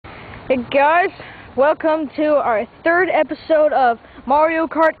Hey guys, welcome to our third episode of Mario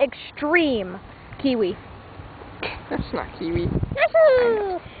Kart Extreme. Kiwi. That's not Kiwi.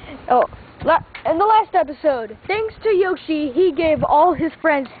 Oh, in the last episode, thanks to Yoshi, he gave all his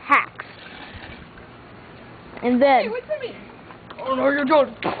friends hacks. And then... Hey, what's that mean? Oh no, you're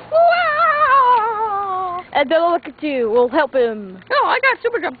done. And then look at you, we'll help him. No, I got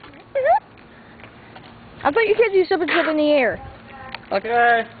super jump. I thought you could do super jump in the air.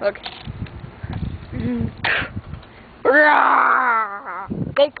 Okay, look.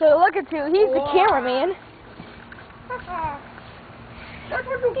 Hey, so look at you, he's the cameraman. That's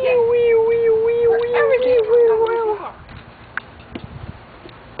what you get.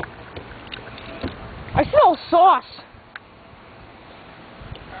 I smell sauce.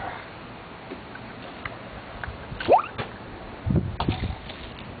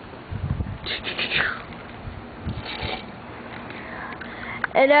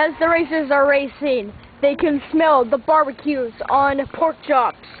 And as the racers are racing, they can smell the barbecues on pork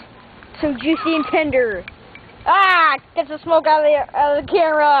chops. So juicy and tender. Ah! Get the smoke out of the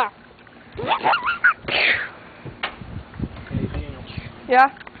camera! Hey, Daniel. Yeah?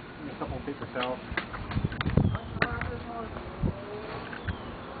 Give me a couple of paper towels.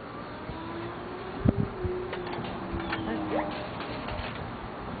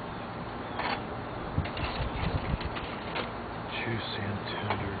 Juicy and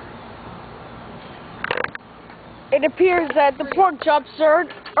tender. It appears that the pork chops are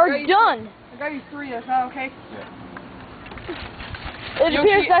done. I got you 3, is that okay? It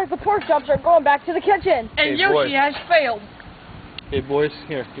appears that the pork chops are going back to the kitchen. And Hey, Yoshi boy. has failed. Hey, boys,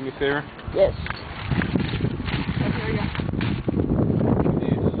 here, do me a favor. Yes.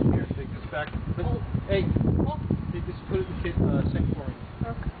 Here, take this back. Hey, just put it in the sink for me.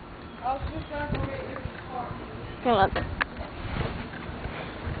 Okay. I was just gonna go get your car. Hang on.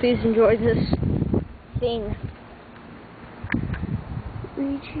 Please enjoy this thing.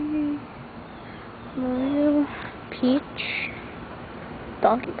 Luigi, Mario, Peach,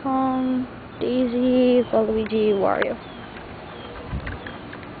 Donkey Kong, Daisy, Waluigi, Wario.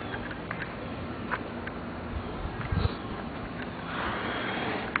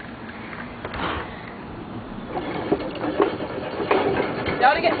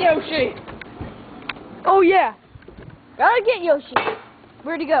 Gotta get Yoshi. Oh yeah, gotta get Yoshi.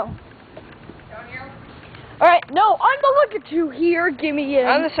 Where'd he go? Down here. Alright, no, I'm the look at you here. Give me in.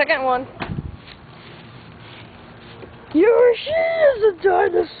 I'm the second one. Yoshi is a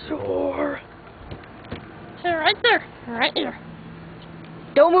dinosaur. Right there. Right there.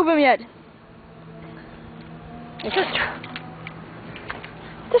 Don't move him yet. It's just...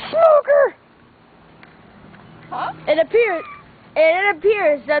 The smoker. Huh? It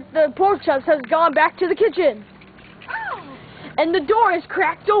appears that the pork chops has gone back to the kitchen. Oh. And the door is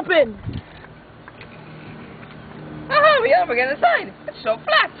cracked open. Aha, we gotta get inside. It's so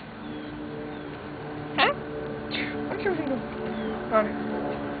flat. Huh? What's your finger?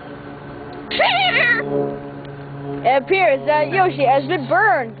 It appears that Yoshi has been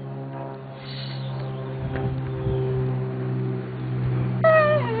burned.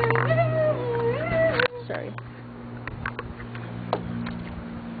 Sorry.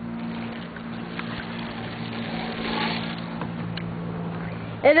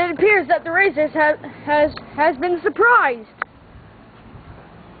 And it appears that the racers has been surprised.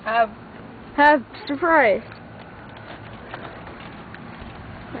 Have surprised.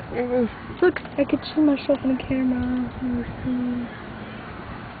 Look, I could see myself in the camera.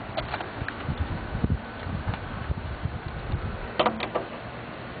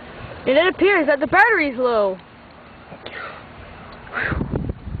 And it appears that the battery's low.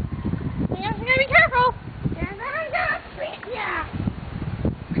 You gotta be careful.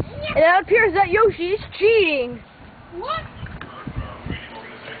 And it appears that Yoshi is cheating. What?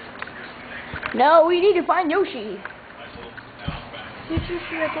 No, we need to find Yoshi. See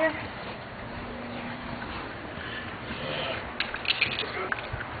Yoshi right there?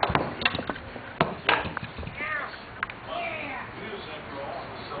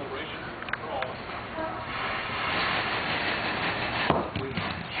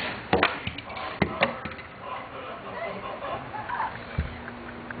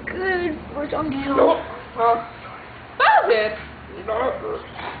 Good for Donkey Kong. No. That was it.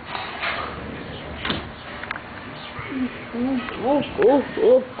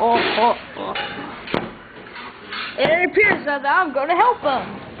 And it appears that I'm going to help him.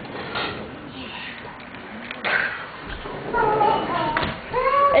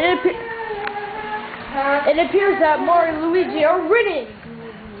 It appears that Mario and Luigi are winning.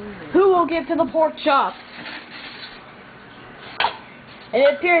 Who will get to the pork chop? And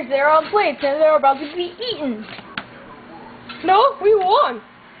it appears they're on plates and they're about to be eaten. No, we won.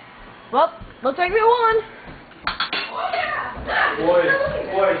 Well, looks like we won.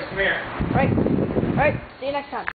 Boys, come here. Right. See you next time.